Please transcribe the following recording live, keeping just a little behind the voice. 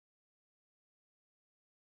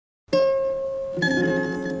یه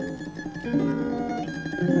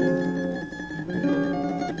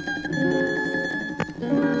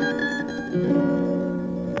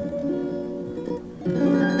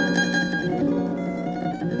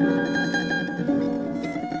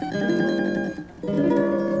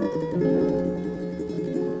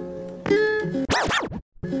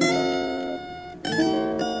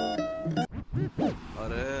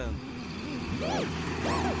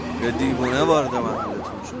دیوونه وارد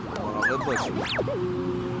محلتون شده، مراقب باشید.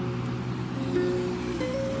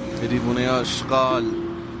 یه دیوونه آشغال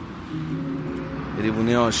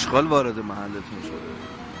وارد محلتون شده،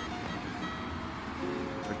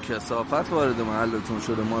 کثافت وارد محلتون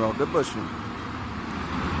شده، مراقب باشید.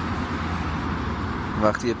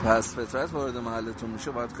 وقتی یه پس فطرت وارد محلتون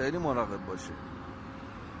میشه باید خیلی مراقب باشید.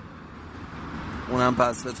 اونم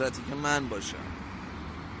پس فطرتی که من باشم.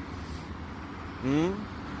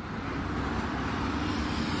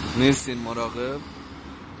 نیستین مراقب؟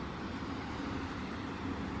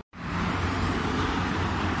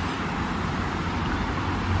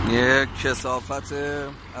 یه کثافت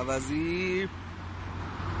عوضی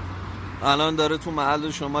الان داره تو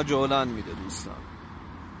محل شما جولان میده دوستان.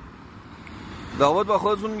 لابد با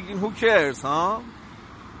خودتون میگین who cares ها؟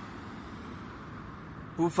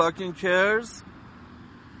 who fucking cares؟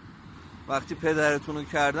 وقتی پدرتونو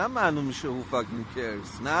کردن معلوم میشه who fucking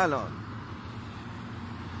cares. نه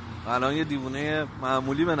الان یه دیوونه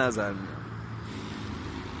معمولی به نظر میاد،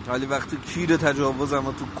 ولی وقتی کیر تجاوزم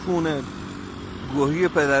و تو کون گوهی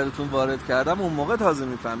پدرتون وارد کردم اون موقع تازه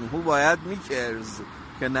میفهمی هو باید میکرز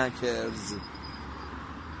که نکرز.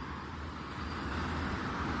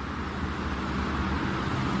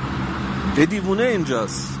 یه دیوونه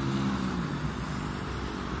اینجاست.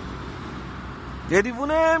 یه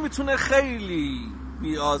دیوونه میتونه خیلی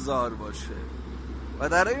بی آزار باشه و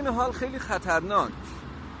در این حال خیلی خطرناک.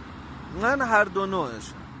 من هر دو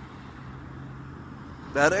نوعشم.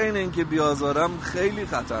 در این اینکه بی آزارم خیلی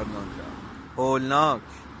خطرناکم، هولناک.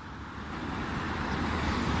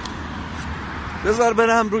 بذار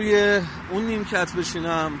برم روی اون نیمکت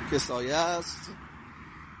بشینم که سایه است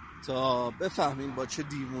تا بفهمین با چه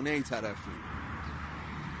دیوونه ای طرفیم.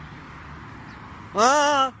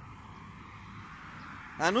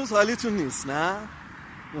 هنوز حالیتون نیست نه؟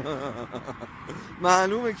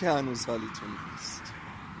 معلومه که هنوز حالیتون نیست،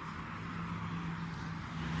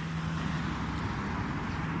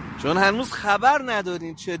 چون هنوز خبر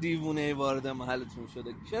ندارین چه دیوونه وارد محلتون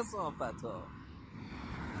شده. کثافتا.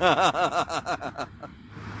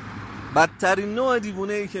 بدترین نوع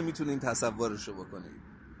دیوونه ای که میتونین تصورشو بکنید.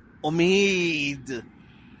 امید.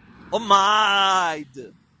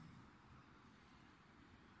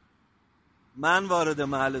 من وارد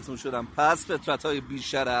محلتون شدم، پس فطرت‌های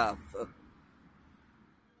بیشرف.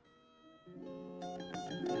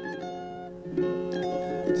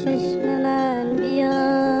 چشم من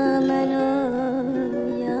بیا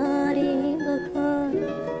منو یاری بکن،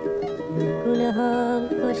 گونه ها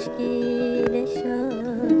خشکیده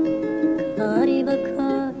شد کاری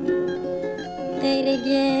بکن، غیر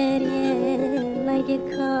گریه مگه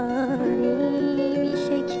کاری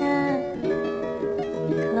میشه کرد،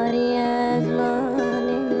 کاری از ما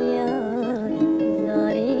نمیاد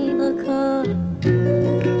داری بکن.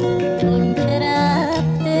 کون که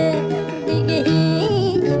رفته دیگه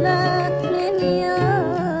هیچ وقت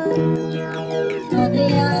نمیاد، تا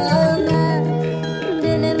قیامت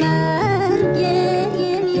دل من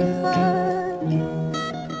گریه میخواد.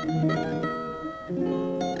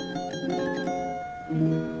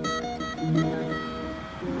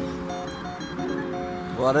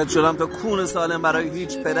 وارد شدم تا کون سالم برای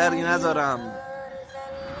هیچ پدری نذارم.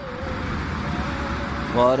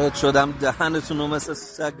 وارد شدم دهنتونو مثل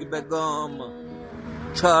سگ بگام.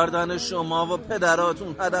 کردن شما و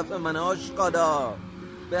پدراتون هدف من آشقادا.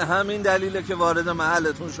 به همین دلیله که وارد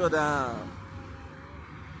محلتون شدم.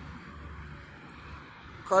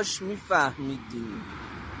 کاش میفهمیدین،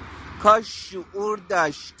 کاش شعور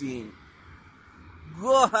داشتین.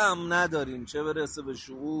 گوه هم ندارین چه برسه به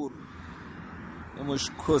شعور. یه مش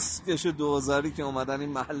کسکش دوزاری که اومدن این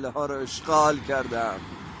محله ها رو اشغال کردن.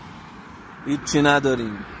 هیچی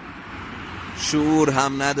ندارین، شعور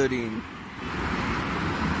هم ندارین.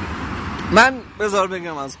 من بذار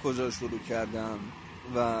بگم از کجا شروع کردم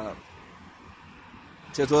و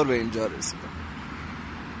چطور به اینجا رسیدم.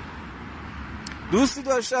 دوستی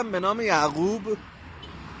داشتم به نام یعقوب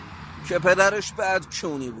که پدرش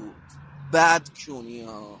بدکونی بود. بدکونی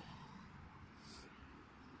ها،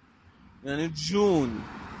 یعنی جون.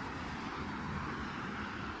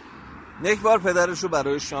 یک بار پدرش رو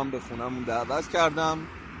برای شام به خونمون دعوت کردم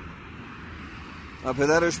و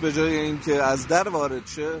پدرش به جای اینکه از در وارد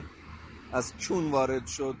شه از کون وارد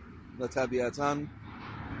شد و طبیعتاً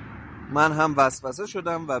من هم وسوسه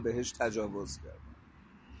شدم و بهش تجاوز کردم.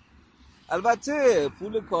 البته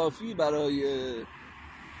پول کافی برای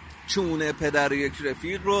کون پدر یک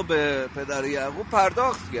رفیق رو به پدر یعقوب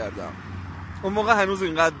پرداخت کردم. اون موقع هنوز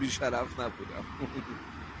اینقدر بیشرف نبودم.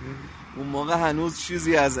 اون موقع هنوز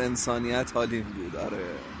چیزی از انسانیت حالیم بود.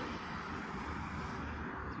 آره.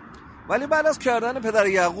 ولی بعد از کردن پدر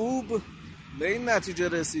یعقوب به این نتیجه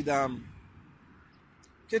رسیدم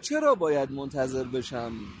که چرا باید منتظر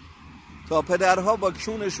بشم تا پدرها با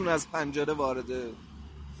کونشون از پنجره وارد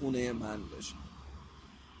خونه من بشن.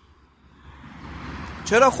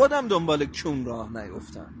 چرا خودم دنبال کون راه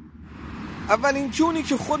نیفتم؟ اولین کونی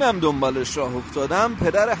که خودم دنبالش راه افتادم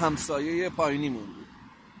پدر همسایه پایینیمون بود،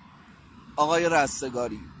 آقای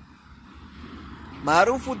رستگاری،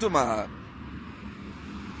 معروف بود تو محل،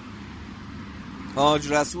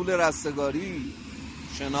 حاج رسول رستگاری،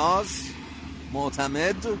 شناس،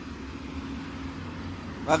 معتمد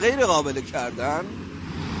و غیر قابل کردن.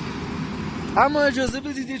 اما اجازه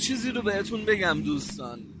بدید یه چیزی رو بهتون بگم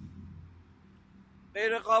دوستان،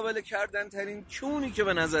 غیر قابل کردن ترین کونی که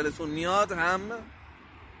به نظرتون میاد هم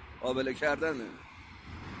قابل کردنه.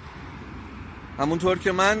 همونطور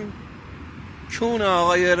که من کون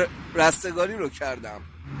آقای رستگاری رو کردم،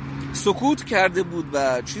 سکوت کرده بود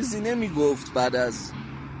و چیزی نمی گفت بعد از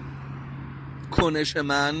کنش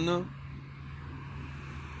من.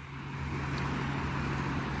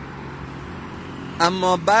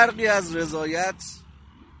 اما برقی از رضایت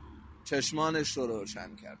چشمانش رو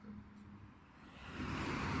روشن کرده.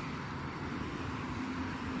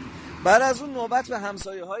 بعد از اون نوبت به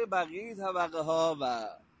همسایه های بقیه طبقه ها و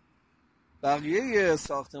بقیه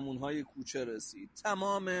ساختمون های کوچه رسید.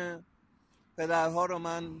 تمام پدرها رو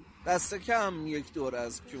من دست کم یک دور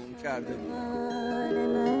از کون کرده بود.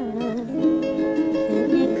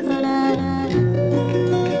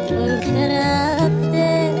 کون که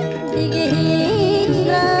رفته دیگه هیچ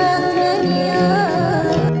وقت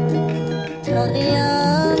نمیاد، تا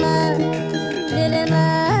قیامت دل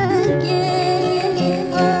من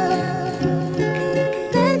گریه ها،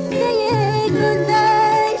 قصه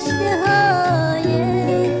گذشته های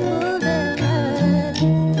خوب من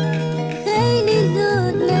خیلی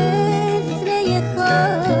زود مثل یه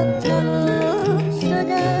خواب تموم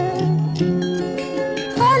شدن.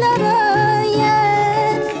 حالا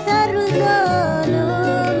باید سر رو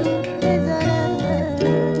زانوم بذارم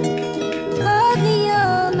تا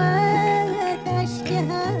قیامت اشک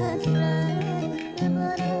حسرت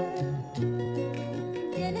ببارم.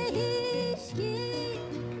 دل هیچکی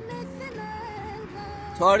مثل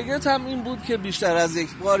من تارگتم این بود که بیشتر از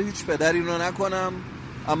یک بار هیچ پدری رو نکنم،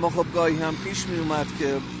 اما خب گاهی هم پیش می اومد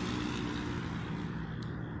که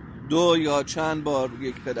 2 یا چند بار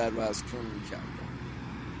یک پدر رو از کون می کردم.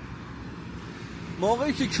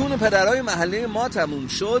 موقعی که کون پدرهای محله ما تموم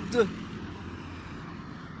شد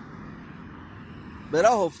به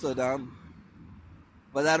راه افتادم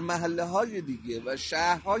و در محله های دیگه و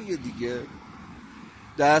شهرهای دیگه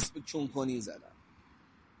دست به کون کنی زدم.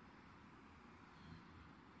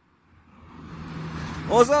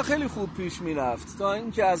 اوضاع خیلی خوب پیش می رفت تا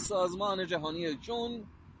اینکه از سازمان جهانی کون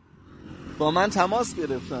با من تماس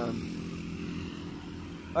گرفتن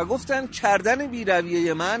و گفتن کردن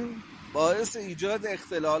بی‌رویه من باعث ایجاد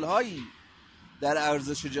اختلال‌هایی در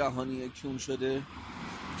ارزش جهانی کون شده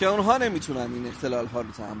که اونها نمیتونن این اختلال‌ها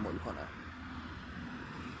رو تحمل کنن.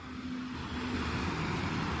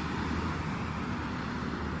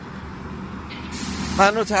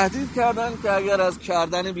 من رو تهدید کردن که اگر از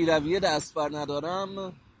کردن بی‌رویه دست بر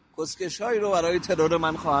ندارم کسکش‌هایی رو برای ترور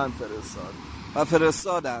من خواهند فرستاد و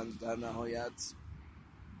فرستادند. در نهایت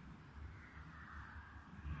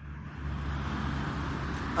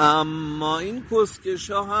اما این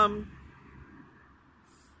کسکش‌ها هم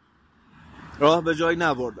راه به جای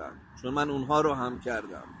نبردن، چون من اونها رو هم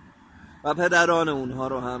کردم و پدران اونها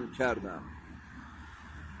رو هم کردم.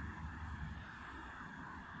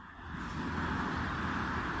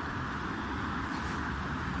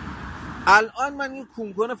 الان من یک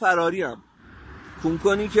کونکن فراریم،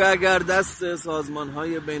 کونکنی که اگر دست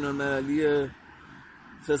سازمان‌های بین‌المللی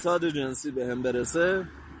فساد جنسی به هم برسه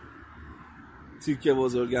تیکه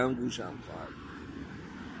بزرگم گوشم خواهد.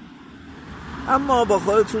 اما با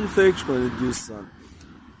خودتون فکر کنید دوستان،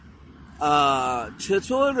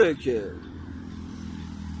 چطوره که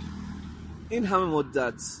این همه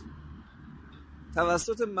مدت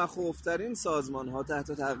توسط مخوفترین سازمان‌ها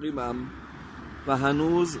تحت تعقیبم و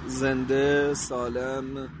هنوز زنده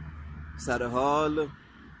سالم سر حال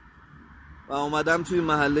و اومدم توی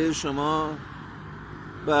محله شما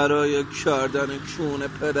برای کردن کون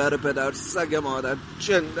پدر سگ مادر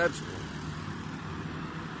جندت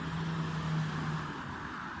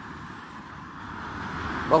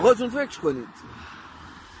با خودتون فکر کنید.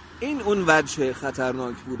 این اون وجه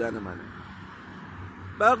خطرناک بودن منه.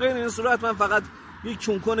 در غیر این صورت من فقط یک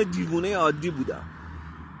کونکن دیوونه عادی بودم.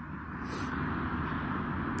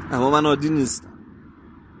 اما من عادی نیستم.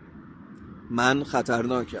 من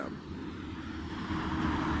خطرناکم.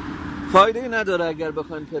 فایده نداره اگر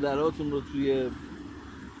بخواین پدراتون رو توی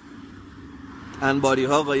انباری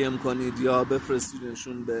ها قایم کنید یا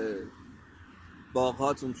بفرستیدشون به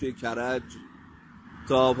باغاتون توی کرج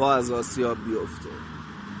تا آبها از آسیاب بیفته.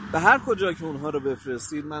 به هر کجا که اونها رو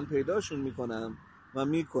بفرستید من پیداشون میکنم و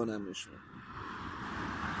میکنمشون.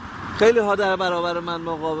 خیلی ها در برابر من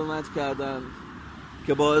مقاومت کردند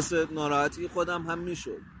که باعث ناراحتی خودم هم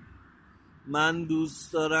میشد. من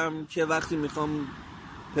دوست دارم که وقتی میخوام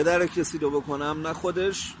پدر کسی رو بکنم نه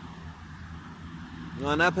خودش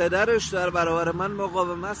یا نه پدرش در برابر من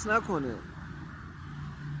مقاومت نکنه.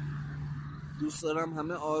 دوست دارم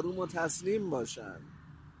همه آروم و تسلیم باشن.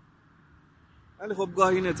 ولی خب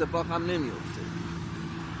گاهی این اتفاق هم نمیفته.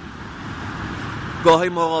 گاهی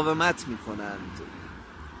مقاومت میکنند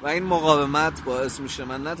و این مقاومت باعث میشه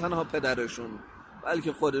من نه تنها پدرشون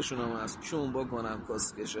بلکه خودشونم از کون بکنم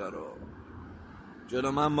کسکشا رو.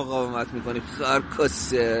 جلو من مقاومت میکنی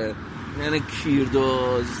خرکسه، یعنی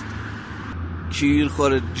کیردوز، کیر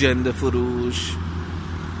خور جند فروش.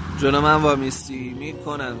 جلو من وامیستی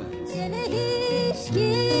میکنم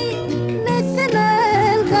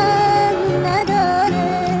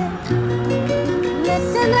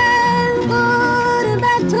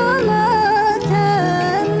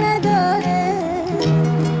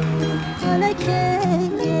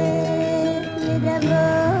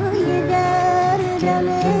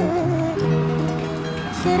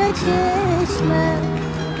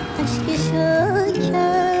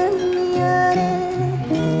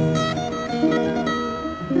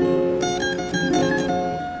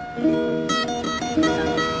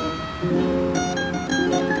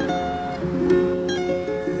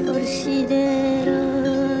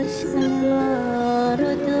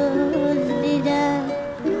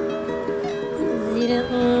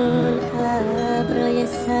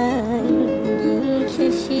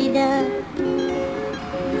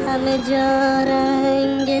همه جا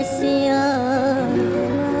رنگ سیاه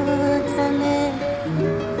ماتمه،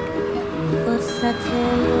 فرصت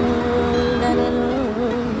موندنمون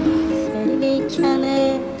خیلی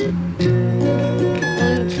کمه.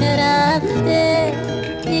 اون که رفته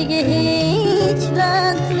دیگه هیچ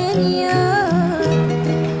وقت نمیاد،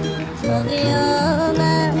 تا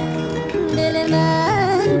قیامت دل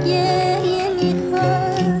من گریه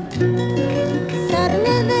میخواد.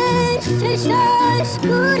 سرنوشتش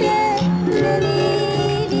آشکوره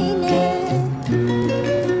نمیبینه،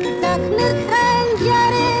 زخم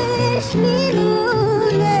خنجرش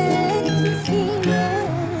میمونه تو سینه.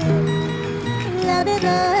 لب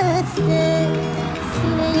بسته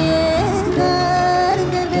سینه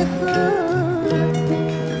غرقه به خون،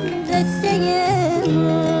 قصه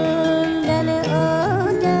موندن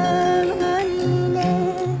آدم همینه.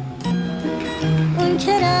 اون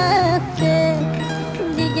که رفته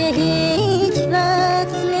دیگه هیچ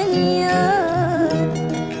وقت نمیاد،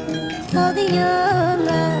 تا دیگه